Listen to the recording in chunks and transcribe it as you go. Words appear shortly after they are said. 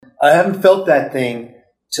I haven't felt that thing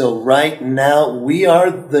till right now. We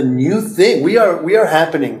are the new thing. We are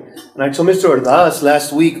happening. And I told Mr. Ordaz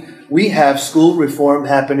last week, we have school reform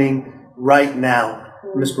happening right now.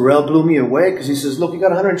 Ms. Burrell blew me away because he says, look, we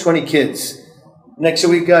got 120 kids. Next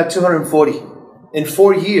year we got 240. In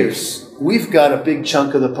 4 years, we've got a big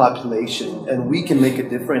chunk of the population and we can make a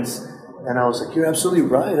difference. And I was like, you're absolutely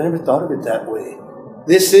right. I never thought of it that way.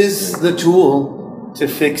 This is the tool to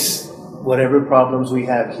fix whatever problems we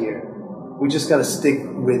have here. We just got to stick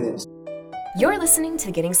with it. You're listening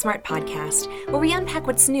to Getting Smart Podcast, where we unpack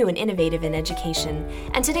what's new and innovative in education.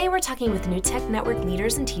 And today we're talking with New Tech Network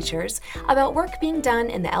leaders and teachers about work being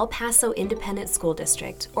done in the El Paso Independent School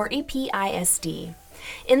District, or EPISD.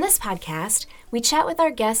 In this podcast, we chat with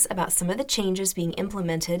our guests about some of the changes being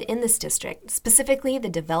implemented in this district, specifically the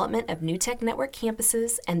development of New Tech Network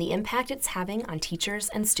campuses and the impact it's having on teachers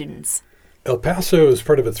and students. El Paso is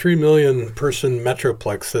part of a 3 million person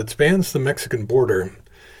metroplex that spans the Mexican border.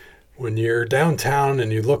 When you're downtown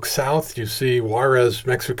and you look south, you see Juarez,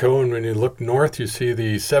 Mexico, and when you look north, you see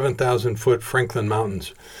the 7,000-foot Franklin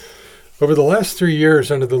Mountains. Over the last 3 years,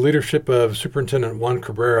 under the leadership of Superintendent Juan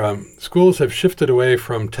Cabrera, schools have shifted away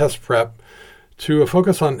from test prep to a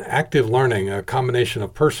focus on active learning, a combination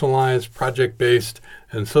of personalized, project-based,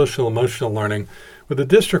 and social-emotional learning with a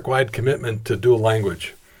district-wide commitment to dual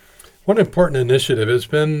language. One important initiative has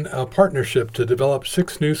been a partnership to develop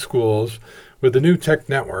 6 new schools with the New Tech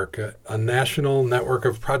Network, a national network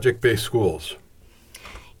of project-based schools.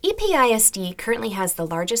 EPISD currently has the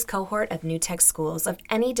largest cohort of New Tech schools of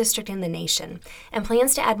any district in the nation and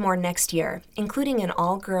plans to add more next year, including an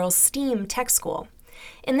all-girls STEAM tech school.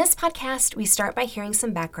 In this podcast, we start by hearing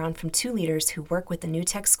some background from 2 leaders who work with the New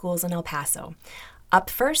Tech schools in El Paso. Up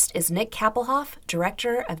first is Nick Kappelhof,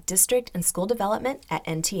 Director of District and School Development at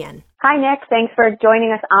NTN. Hi, Nick. Thanks for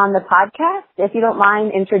joining us on the podcast. If you don't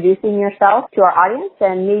mind introducing yourself to our audience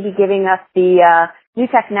and maybe giving us the New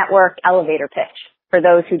Tech Network elevator pitch for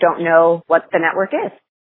those who don't know what the network is.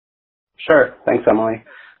 Sure. Thanks, Emily.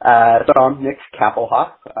 So I'm Nick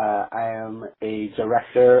Kappelhof. I am a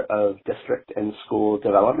Director of District and School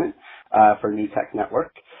Development for New Tech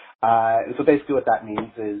Network. And so basically what that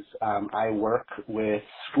means is I work with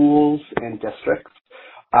schools and districts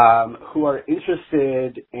who are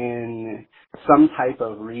interested in some type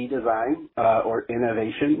of redesign or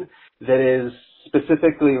innovation that is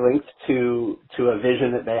specifically linked to a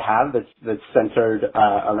vision that they have that's centered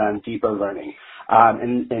around deeper learning.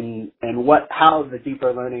 And how the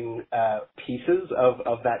deeper learning pieces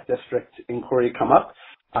of that district inquiry come up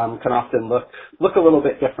can often look a little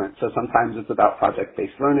bit different. So sometimes it's about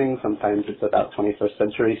project-based learning, sometimes it's about 21st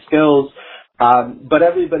century skills, but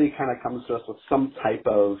everybody kind of comes to us with some type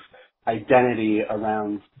of identity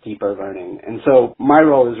around deeper learning. And so my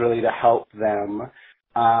role is really to help them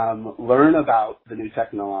learn about the New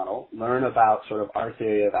Tech model, learn about sort of our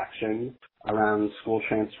theory of action around school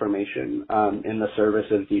transformation in the service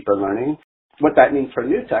of deeper learning. What that means for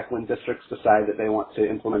New Tech when districts decide that they want to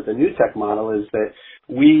implement the New Tech model is that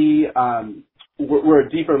we're a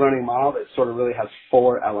deeper learning model that sort of really has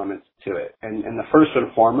 4 elements to it. And the first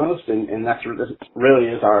and foremost, and that's really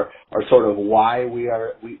is our sort of why we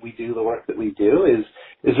do the work that we do is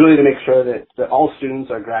really to make sure that all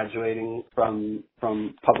students are graduating from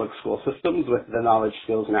public school systems with the knowledge,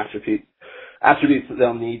 skills, and attributes that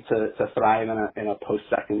they'll need to thrive in a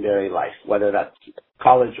post-secondary life, whether that's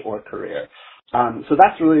college or career. So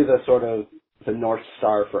that's really the sort of the North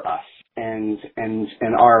Star for us. And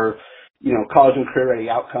our, college and career ready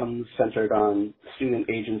outcomes centered on student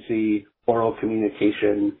agency, oral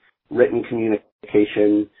communication, written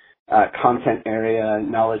communication, content area,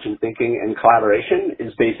 knowledge and thinking, and collaboration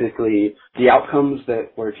is basically the outcomes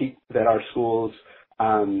that our schools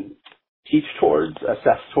teach towards,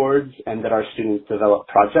 assess towards, and that our students develop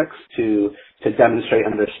projects to demonstrate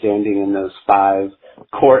understanding in those 5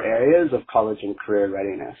 core areas of college and career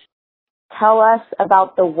readiness. Tell us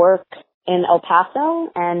about the work in El Paso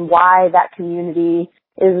and why that community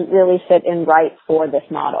is really fit in right for this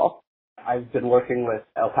model. I've been working with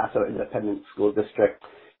El Paso Independent School District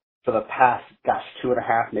for the past,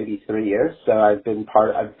 2.5, maybe 3 years. So I've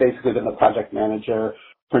basically been the project manager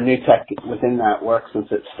for New Tech within that work since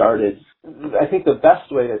it started. I think the best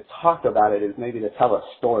way to talk about it is maybe to tell a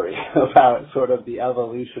story about sort of the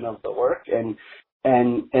evolution of the work. And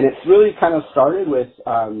it's really kind of started with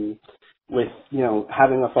having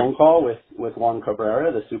a phone call with Juan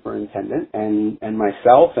Cabrera, the superintendent, and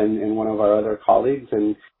myself and one of our other colleagues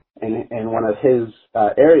and one of his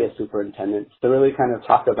area superintendents to really kind of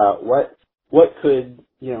talk about what could,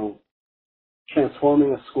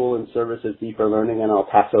 transforming a school in service of deeper learning in El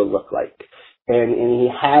Paso look like. and he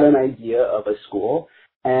had an idea of a school.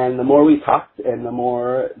 And the more we talked, and the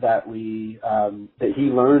more that that he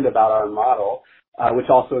learned about our model, which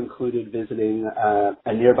also included visiting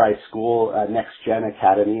a nearby school, Next Gen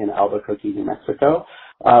Academy in Albuquerque, New Mexico.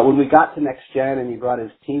 When we got to Next Gen and he brought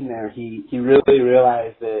his team there, he really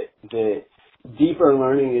realized that deeper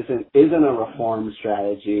learning isn't a reform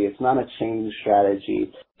strategy. It's not a change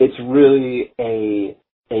strategy. It's really a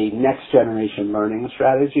next generation learning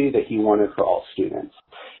strategy that he wanted for all students.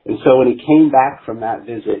 And so when he came back from that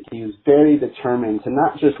visit, he was very determined to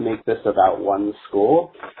not just make this about one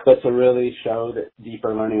school, but to really show that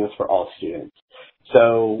deeper learning was for all students.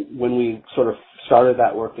 So when we sort of started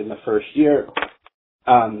that work in the first year,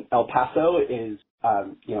 El Paso is,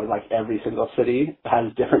 like every single city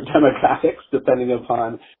has different demographics depending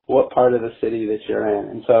upon what part of the city that you're in.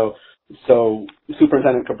 And so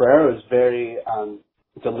Superintendent Cabrera was very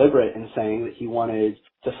deliberate in saying that he wanted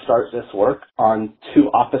to start this work on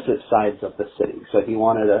two opposite sides of the city. So he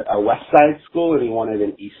wanted a west side school and he wanted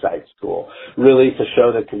an east side school, really to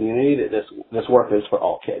show the community that this work is for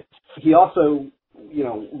all kids. He also,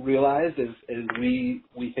 realized, as we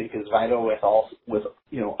think is vital with all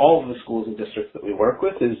of the schools and districts that we work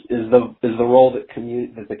with, is the role that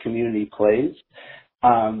the community plays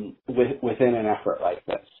within an effort like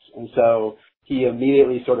this. And so he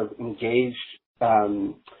immediately sort of engaged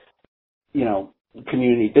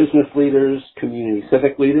community business leaders, community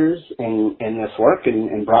civic leaders in this work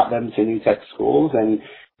and brought them to New Tech schools.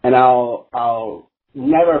 And I'll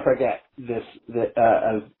never forget this,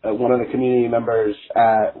 one of the community members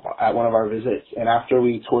at one of our visits, and after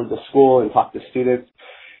we toured the school and talked to students,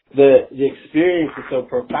 the experience was so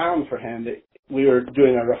profound for him that we were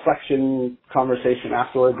doing a reflection conversation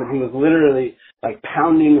afterwards, and he was literally like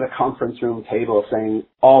pounding the conference room table saying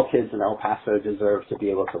all kids in El Paso deserve to be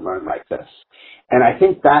able to learn like this. And I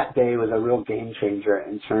think that day was a real game changer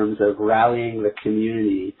in terms of rallying the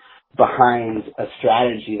community behind a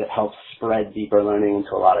strategy that helps spread deeper learning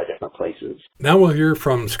into a lot of different places. Now we'll hear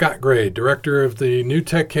from Scott Gray, director of the New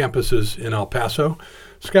Tech campuses in El Paso.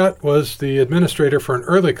 Scott was the administrator for an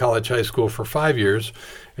early college high school for 5 years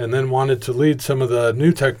and then wanted to lead some of the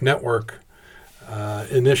New Tech Network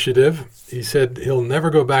initiative. He said he'll never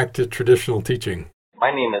go back to traditional teaching.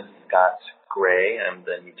 My name is Scott Gray. I'm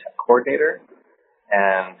the New Tech coordinator,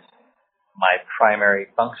 and my primary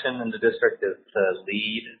function in the district is to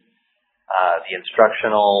lead the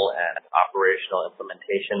instructional and operational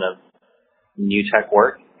implementation of New Tech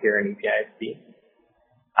work here in EPISD,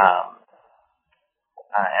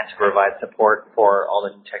 and to provide support for all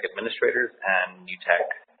the New Tech administrators and New Tech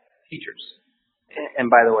teachers. And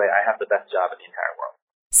by the way, I have the best job in the entire world.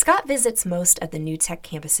 Scott visits most of the New Tech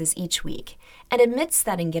campuses each week and admits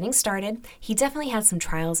that in getting started, he definitely had some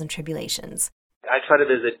trials and tribulations. I try to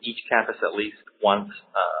visit each campus at least once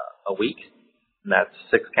a week, and that's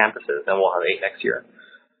 6 campuses, and we'll have 8 next year.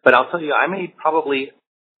 But I'll tell you, I made probably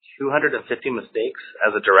 250 mistakes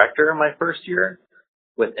as a director in my first year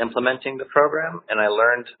with implementing the program, and I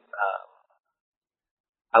learned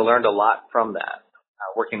a lot from that,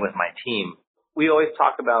 working with my team. We always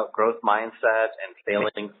talk about growth mindset and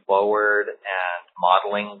failing forward and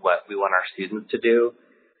modeling what we want our students to do,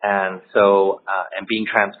 and so and being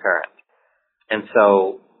transparent. And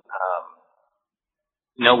so,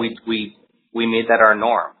 we made that our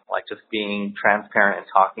norm, like just being transparent and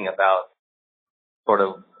talking about sort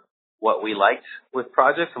of what we liked with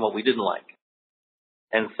projects and what we didn't like.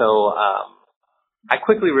 And so, I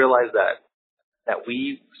quickly realized that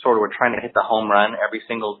we sort of were trying to hit the home run every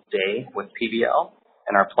single day with PBL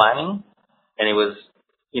and our planning. And it was,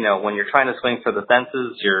 when you're trying to swing for the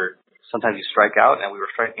fences, sometimes you strike out, and we were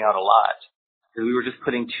striking out a lot. Because we were just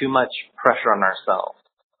putting too much pressure on ourselves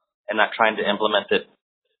and not trying to implement it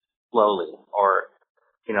slowly, or,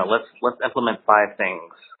 let's implement 5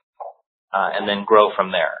 things and then grow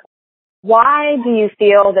from there. Why do you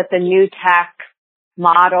feel that the New Tech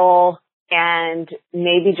model and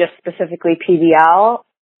maybe just specifically PBL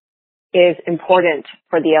is important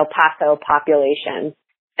for the El Paso population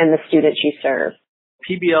and the students you serve?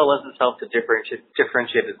 PBL lends itself to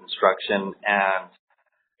differentiated instruction, and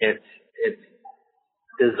its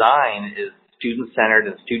design is student-centered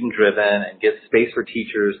and student-driven and gives space for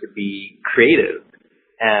teachers to be creative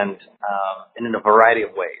and in a variety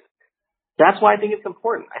of ways. That's why I think it's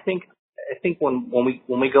important. I think when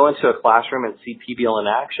we go into a classroom and see PBL in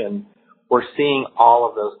action, we're seeing all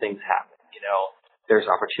of those things happen. There's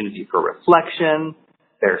opportunity for reflection,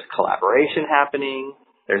 there's collaboration happening,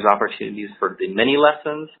 there's opportunities for the mini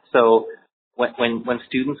lessons. So when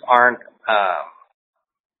students aren't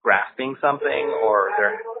grasping something or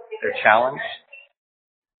they're challenged,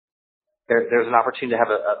 there's an opportunity to have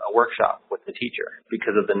a workshop with the teacher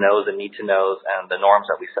because of the knows and need to knows and the norms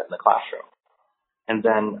that we set in the classroom. And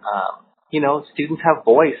then, students have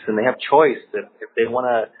voice and they have choice. If they want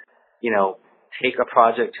to, take a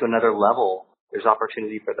project to another level, there's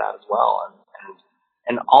opportunity for that as well.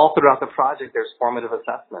 And all throughout the project, there's formative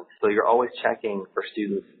assessments. So you're always checking for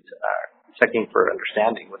students, checking for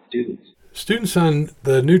understanding with students. Students on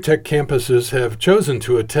the New Tech campuses have chosen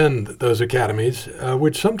to attend those academies,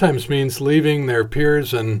 which sometimes means leaving their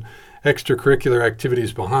peers and extracurricular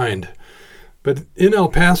activities behind. But in El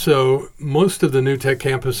Paso, most of the New Tech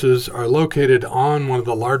campuses are located on one of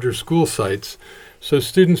the larger school sites, so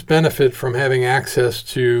students benefit from having access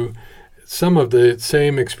to some of the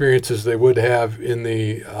same experiences they would have in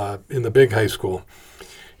the big high school.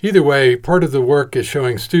 Either way, part of the work is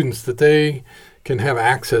showing students that they can have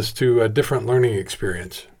access to a different learning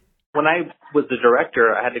experience. When I was the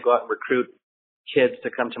director, I had to go out and recruit kids to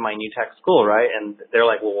come to my New Tech school, right? And they're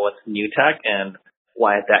like, well, what's New Tech and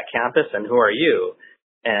why at that campus and who are you?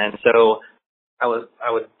 And so I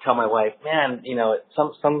would tell my wife, man,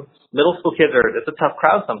 some middle school kids it's a tough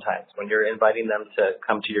crowd sometimes when you're inviting them to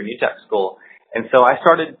come to your New Tech school. And so I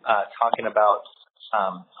started talking about,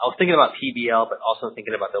 I was thinking about PBL, but also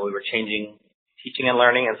thinking about that we were changing teaching and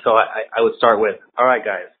learning. And so I would start with, all right,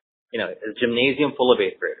 guys, a gymnasium full of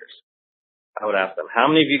 8th graders. I would ask them, how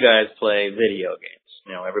many of you guys play video games?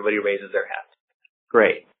 Everybody raises their hand.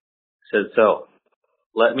 Great. So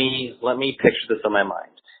let me picture this in my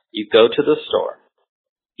mind. You go to the store,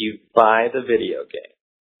 you buy the video game,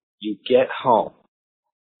 you get home,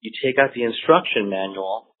 you take out the instruction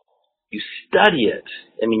manual, you study it.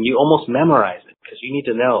 You almost memorize it because you need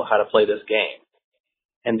to know how to play this game.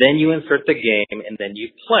 And then you insert the game and then you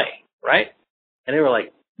play, right? And they were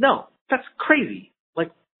like, no, that's crazy.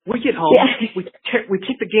 Like, we get home, we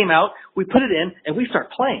take the game out, we put it in, and we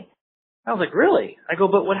start playing. I was like, really? I go,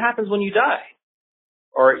 but what happens when you die?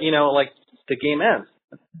 Or, the game ends.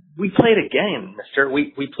 We play it again, mister.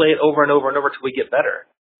 We play it over and over and over till we get better.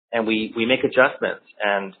 And we make adjustments.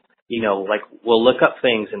 And, we'll look up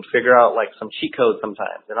things and figure out, some cheat codes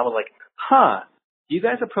sometimes. And I was like, do you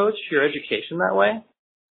guys approach your education that way?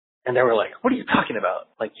 And they were like, what are you talking about?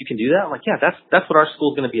 You can do that? I'm like, yeah, that's what our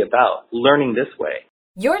school's going to be about, learning this way.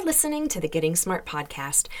 You're listening to the Getting Smart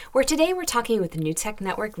podcast, where today we're talking with New Tech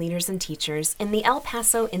Network leaders and teachers in the El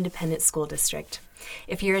Paso Independent School District.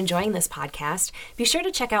 If you're enjoying this podcast, be sure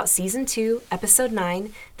to check out Season 2, Episode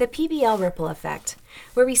 9, The PBL Ripple Effect,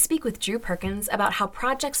 where we speak with Drew Perkins about how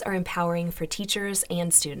projects are empowering for teachers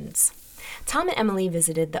and students. Tom and Emily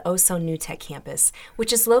visited the Oso New Tech campus,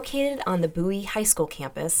 which is located on the Bowie High School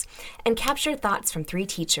campus, and captured thoughts from 3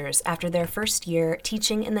 teachers after their first year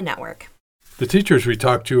teaching in the network. The teachers we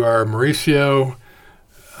talked to are Mauricio,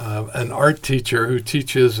 an art teacher who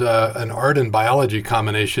teaches an art and biology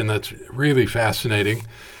combination that's really fascinating.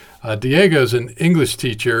 Diego's an English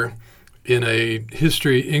teacher in a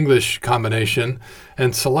history-English combination,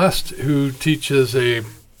 and Celeste, who teaches a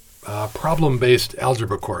problem-based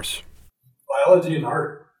algebra course. Biology and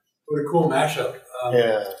art. What a cool mashup.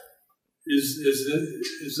 Yeah. Is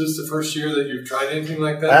this the first year that you've tried anything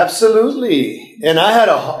like that? Absolutely. And I had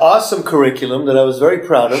an awesome curriculum that I was very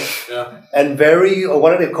proud of. Yeah. And I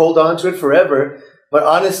wanted to hold on to it forever. But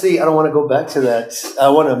honestly, I don't want to go back to that. I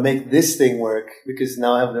want to make this thing work because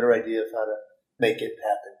now I have a better idea of how to make it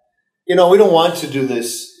happen. We don't want to do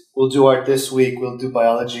this. We'll do art this week. We'll do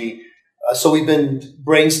biology. So we've been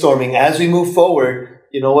brainstorming as we move forward.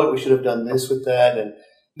 You know what? We should have done this with that. And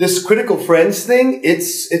this critical friends thing,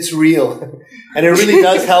 it's real. And it really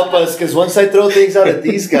does help us because once I throw things out at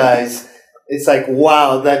these guys, it's like,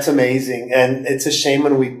 wow, that's amazing. And it's a shame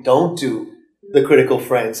when we don't do the critical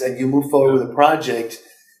friends and you move forward with a project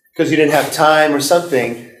because you didn't have time or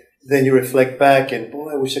something. Then you reflect back and,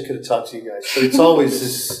 boy, I wish I could have talked to you guys. But it's always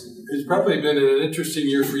this. It's probably been an interesting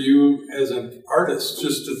year for you as an artist,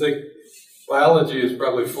 just to think biology is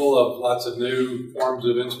probably full of lots of new forms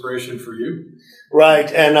of inspiration for you.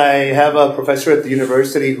 Right, and I have a professor at the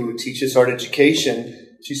university who teaches art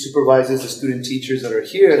education. She supervises the student teachers that are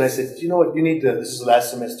here, and I said, you know what, this is the last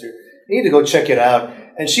semester, you need to go check it out.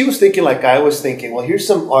 And she was thinking like I was thinking, well, here's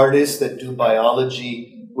some artists that do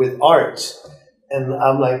biology with art. And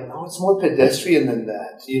I'm like, no, it's more pedestrian than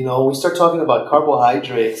that. We start talking about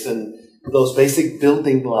carbohydrates and those basic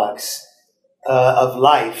building blocks of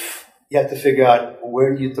life. You have to figure out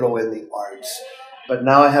where do you throw in the arts. But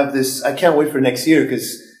now I have this, I can't wait for next year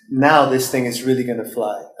because now this thing is really going to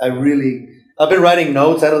fly. I've been writing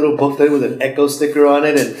notes. I had a little booklet with an echo sticker on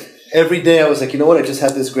it. And every day I was like, you know what? I just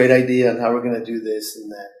have this great idea on how we're going to do this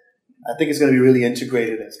and that. I think it's going to be really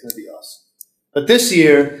integrated and it's going to be awesome. But this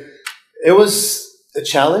year, It was a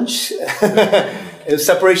challenge. It was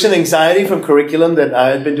separation anxiety from curriculum that I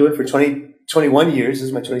had been doing for 21 years. This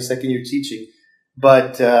is my 22nd year teaching.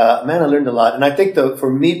 But, man, I learned a lot. And I think,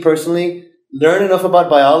 for me personally, learn enough about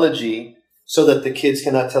biology so that the kids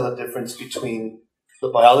cannot tell the difference between the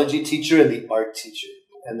biology teacher and the art teacher.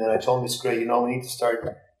 And then I told Miss Gray, we need to start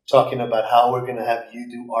talking about how we're going to have you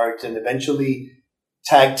do art and eventually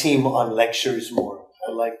tag team on lectures more.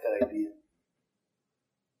 I like that idea.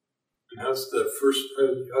 How's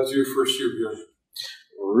your first year been?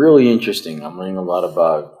 Really interesting. I'm learning a lot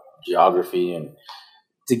about geography, and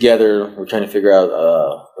together we're trying to figure out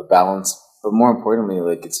the balance. But more importantly,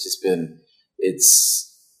 it's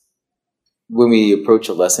when we approach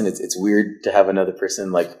a lesson, it's weird to have another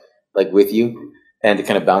person like with you and to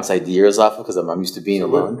kind of bounce ideas off of, because I'm used to being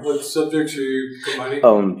alone. What subjects are you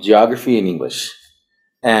combining? Geography and English.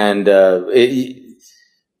 And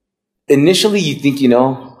initially you think you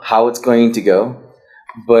know how it's going to go,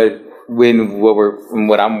 but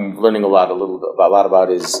what I'm learning a lot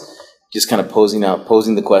about is just kind of posing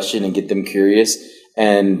the question and get them curious.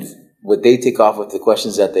 And what they take off with the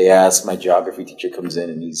questions that they ask, my geography teacher comes in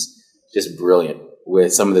and he's just brilliant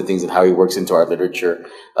with some of the things and how he works into our literature,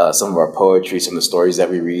 some of our poetry, some of the stories that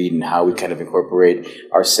we read, and how we kind of incorporate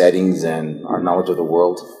our settings and our knowledge of the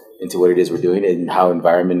world into what it is we're doing, and how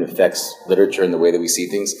environment affects literature and the way that we see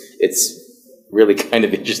things. It's really kind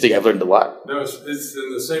of interesting. I've learned a lot. No, it's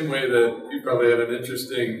in the same way that you probably had an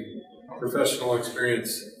interesting professional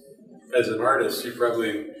experience as an artist. You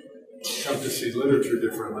probably come to see literature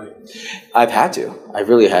differently. I've had to. I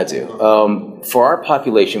really had to. For our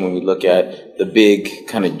population, when we look at the big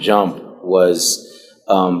kind of jump, was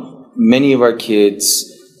many of our kids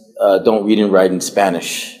don't read and write in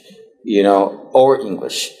Spanish, or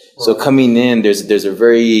English. So coming in, there's a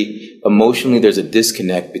very emotionally, there's a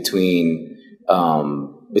disconnect between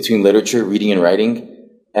literature, reading and writing,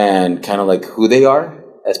 and kind of like who they are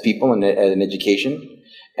as people and an education.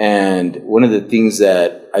 And one of the things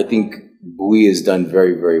that I think Bowie has done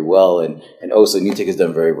very, very well, and Oso New Tech has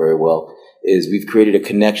done very, very well, is we've created a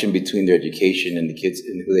connection between their education and the kids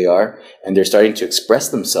and who they are, and they're starting to express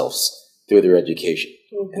themselves through their education.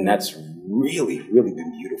 Mm-hmm. And that's really, really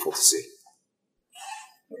been beautiful to see.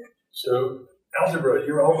 So, Algebra,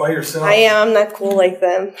 you're all by yourself. I am. I'm not cool like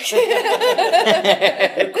them. But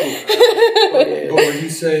would you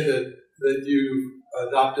say that you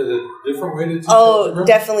adopted a different way to teach? Oh,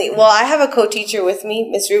 definitely. Well, I have a co-teacher with me,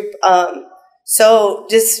 Miss Roop. So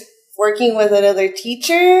just working with another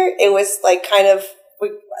teacher, it was like kind of,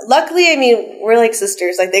 luckily, we're like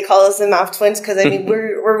sisters. Like they call us the math twins because,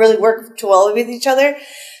 we're really work too well with each other.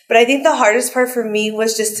 But I think the hardest part for me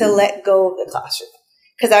was just to let go of the classroom.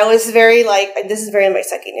 Because I was very this is very my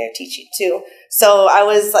second year teaching too. So I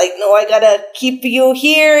was like, no, I gotta keep you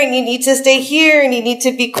here, and you need to stay here, and you need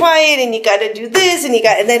to be quiet, and you gotta do this, and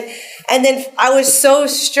then I was so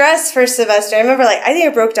stressed first semester. I remember I think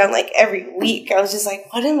I broke down every week. I was just like,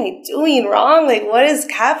 what am I doing wrong? What is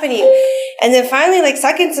happening? And then finally,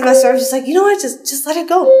 second semester, I was just like, you know what? Just let it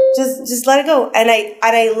go. Just let it go. And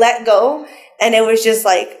I let go, and it was just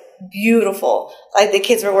beautiful. The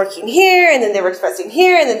kids were working here, and then they were expressing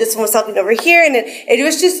here, and then this one was helping over here, and it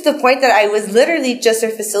was just the point that I was literally just a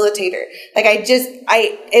facilitator.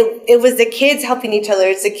 It was the kids helping each other.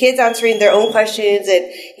 It's the kids answering their own questions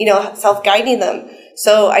and, self-guiding them.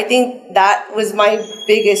 So I think that was my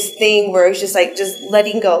biggest thing, where it was just just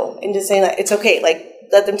letting go and just saying that it's okay.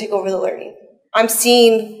 Let them take over the learning. I'm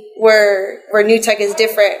seeing where New Tech is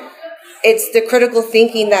different. It's the critical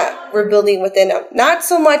thinking that we're building within them. Not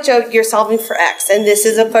so much of you're solving for X and this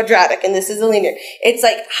is a quadratic and this is a linear. It's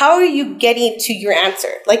how are you getting to your answer?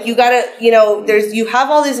 You gotta, you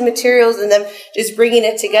have all these materials and then just bringing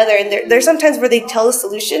it together. And there's sometimes where they tell the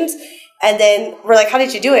solutions and then we're like, how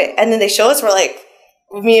did you do it? And then they show us, we're like,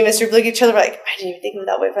 me and Mr. look at each other, we're like, I didn't even think of it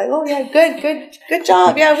that way. We're like, oh yeah, good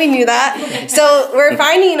job. Yeah, we knew that. So we're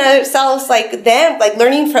finding ourselves them,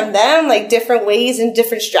 learning from them, different ways and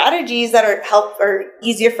different strategies that are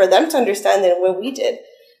easier for them to understand than what we did.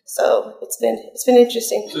 So it's been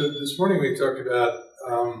interesting. So this morning we talked about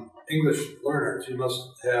English learners. You must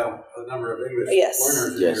have a number of English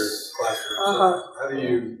learners in your classroom. So how do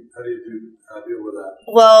you deal with that?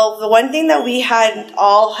 Well, the one thing that we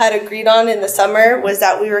all had agreed on in the summer was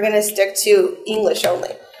that we were going to stick to English only.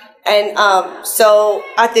 And so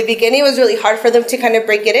at the beginning, it was really hard for them to kind of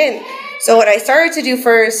break it in. So what I started to do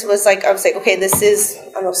first was I was like, okay, this is,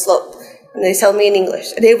 slope. And they tell me in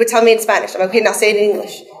English. They would tell me in Spanish. I'm like, okay, now say it in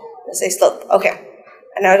English. I say slope. Okay.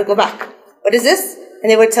 And I would go back. What is this? And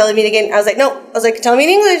they would tell me it again. I was like, no. I was like, tell me in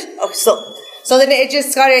English. Oh, slope. So then it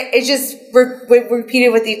just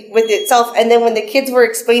repeated with itself. And then when the kids were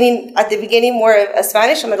explaining at the beginning more of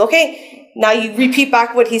Spanish, I'm like, okay, now you repeat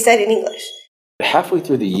back what he said in English. Halfway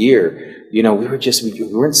through the year, we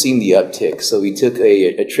weren't seeing the uptick. So we took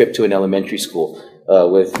a trip to an elementary school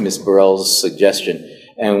with Miss Burrell's suggestion,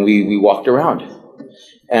 and we walked around.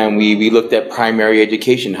 And we looked at primary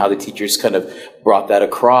education, how the teachers kind of brought that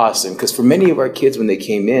across. And because for many of our kids, when they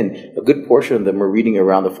came in, a good portion of them were reading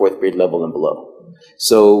around the 4th grade level and below.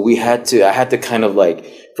 So I had to kind of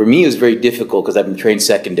for me, it was very difficult because I've been trained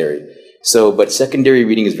secondary. But secondary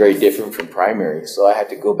reading is very different from primary. So I had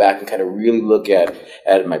to go back and kind of really look at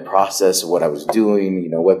my process, what I was doing,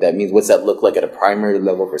 what that means, what's that look like at a primary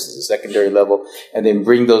level versus a secondary level, and then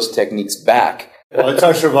bring those techniques back. Well, it's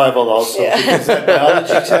our survival also, because that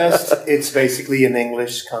biology test, it's basically an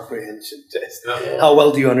English comprehension test. Yeah. How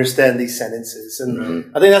well do you understand these sentences?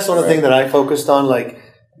 And I think that's one of the things that I focused on, I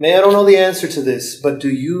don't know the answer to this, but do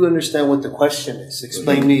you understand what the question is?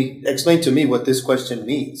 Explain to me what this question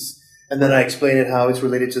means. And then I explain it how it's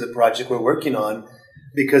related to the project we're working on,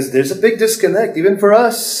 because there's a big disconnect, even for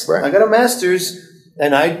us. Right. I got a master's,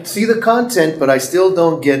 and I see the content, but I still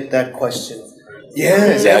don't get that question.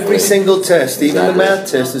 Yes, every single test, even the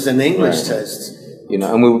math test, is an English test.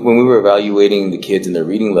 And when we were evaluating the kids in their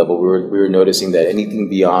reading level, we were noticing that anything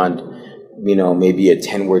beyond, maybe a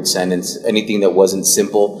 10-word sentence, anything that wasn't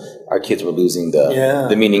simple, our kids were losing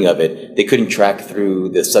the meaning of it. They couldn't track through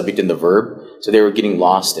the subject and the verb, so they were getting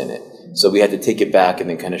lost in it. So we had to take it back and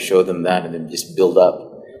then kind of show them that, and then just build up.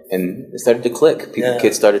 And it started to click.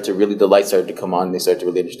 Kids started to the light started to come on. They started to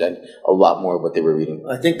really understand a lot more of what they were reading.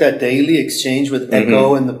 I think that daily exchange with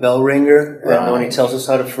Echo and the bell ringer, and when he tells us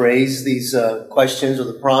how to phrase these questions or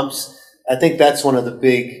the prompts, I think that's one of the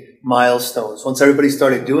big milestones. Once everybody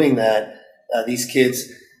started doing that, these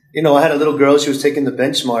kids, I had a little girl, she was taking the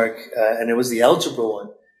benchmark, and it was the algebra one.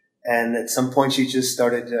 And at some point, she just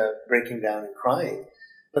started breaking down and crying.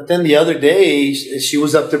 But then the other day, she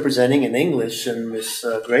was up there presenting in English, and Miss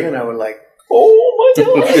Gray and I were like, oh my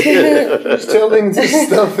God, she's telling this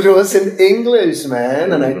stuff to us in English,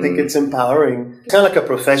 man. And I think it's empowering. It's kind of like a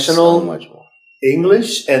professional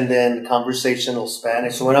English and then conversational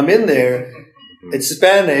Spanish. So when I'm in there, it's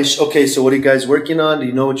Spanish. Okay, so what are you guys working on? Do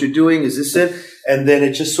you know what you're doing? Is this it? And then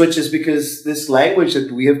it just switches because this language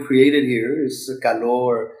that we have created here is Cano,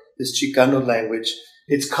 or this Chicano language.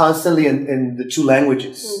 It's constantly in the two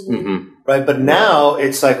languages, right? But now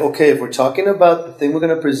it's like, okay, if we're talking about the thing we're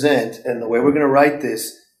going to present and the way we're going to write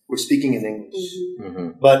this, we're speaking in English.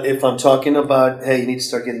 But if I'm talking about, hey, you need to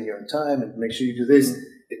start getting here on time and make sure you do this,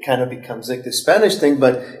 it kind of becomes like the Spanish thing.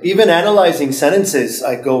 But even analyzing sentences,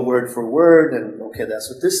 I go word for word and, okay, that's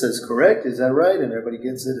what this says, correct? Is that right? And everybody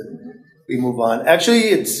gets it and we move on. Actually,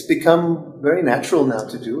 it's become very natural now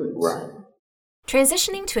to do it. Right.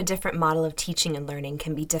 Transitioning to a different model of teaching and learning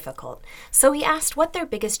can be difficult, so we asked what their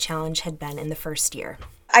biggest challenge had been in the first year.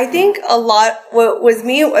 I think a lot, what was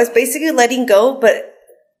me, was basically letting go, but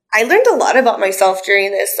I learned a lot about myself during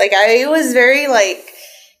this. I was very,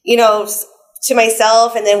 to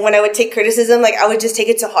myself, and then when I would take criticism, I would just take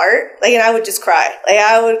it to heart, and I would just cry.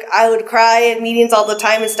 I would cry at meetings all the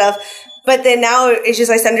time and stuff. But then now it's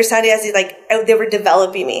just, I understand it as, they were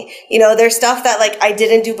developing me. There's stuff that, I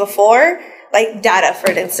didn't do before, data,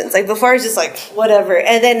 for instance. Before I was just whatever.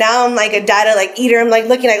 And then now I'm a data eater. I'm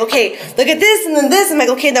looking okay, look at this and then this. I'm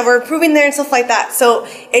okay, now we're improving there and stuff like that. So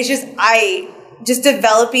it's just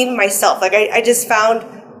developing myself. I just found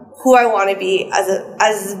who I want to be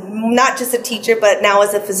as not just a teacher, but now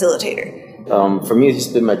as a facilitator. For me, it's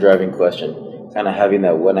just been my driving question. Kind of having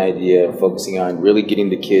that one idea, focusing on really getting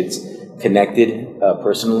the kids connected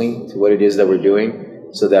personally to what it is that we're doing.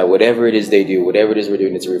 So that whatever it is they do, whatever it is we're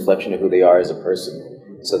doing, it's a reflection of who they are as a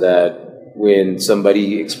person. So that when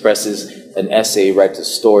somebody expresses an essay, writes a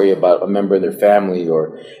story about a member of their family,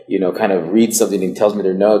 or, kind of reads something and tells me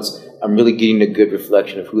their notes, I'm really getting a good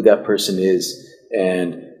reflection of who that person is.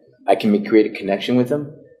 And I can create a connection with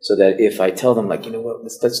them. So that if I tell them,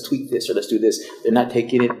 let's tweak this or let's do this, they're not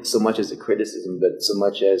taking it so much as a criticism, but so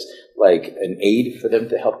much as an aid for them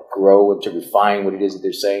to help grow and to refine what it is that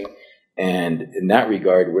they're saying. And in that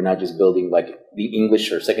regard, we're not just building the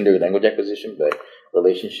English or secondary language acquisition, but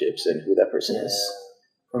relationships and who that person is.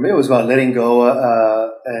 For me, it was about letting go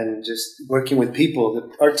and just working with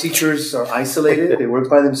people. Our teachers are isolated. They work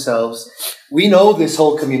by themselves. We know this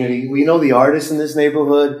whole community. We know the artists in this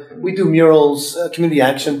neighborhood. We do murals, community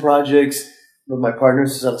action projects with my partner,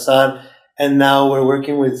 Celeste. And now we're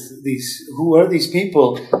working with who are these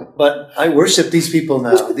people? But I worship these people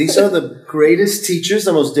now. These are the greatest teachers,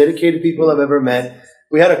 the most dedicated people I've ever met.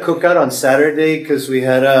 We had a cookout on Saturday because we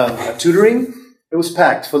had a tutoring. It was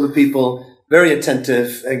packed full of people, very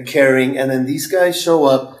attentive and caring. And then these guys show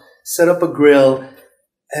up, set up a grill.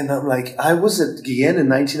 And I'm like, I was at Guillen in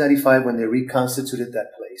 1995 when they reconstituted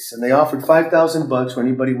that place. And they offered $5,000 for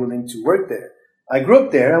anybody willing to work there. I grew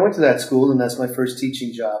up there. I went to that school, and that's my first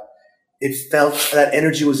teaching job. It felt, that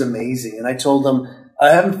energy was amazing. And I told them, I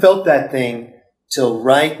haven't felt that thing till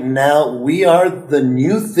right now. We are the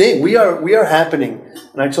new thing. We are happening.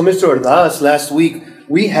 And I told Mr. Ordaz last week,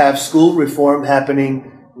 we have school reform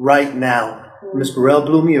happening right now. Ms. Burrell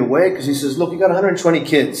blew me away because he says, look, you got 120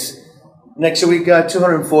 kids. Next year we got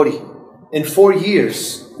 240. In 4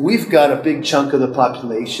 years, we've got a big chunk of the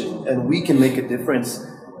population, and we can make a difference.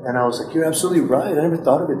 And I was like, you're absolutely right. I never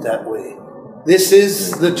thought of it that way. This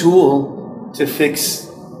is the tool to fix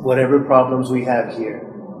whatever problems we have here.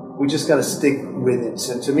 We just got to stick with it.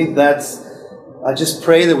 And to me, I just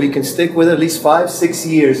pray that we can stick with it at least 5-6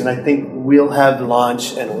 years, and I think we'll have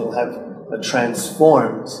launch and we'll have a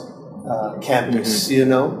transformed campus, you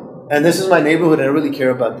know? And this is my neighborhood, and I really care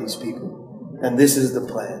about these people. And this is the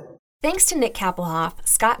plan. Thanks to Nick Kappelhof,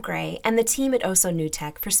 Scott Gray, and the team at Oso New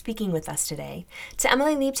Tech for speaking with us today. To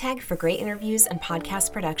Emily Liebtag for great interviews and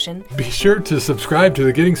podcast production. Be sure to subscribe to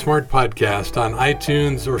the Getting Smart podcast on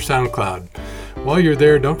iTunes or SoundCloud. While you're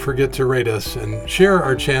there, don't forget to rate us and share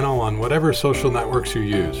our channel on whatever social networks you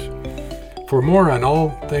use. For more on all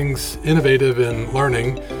things innovative in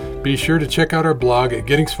learning, be sure to check out our blog at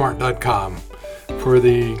gettingsmart.com. For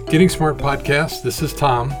the Getting Smart podcast, this is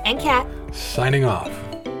Tom. And Kat. Signing off.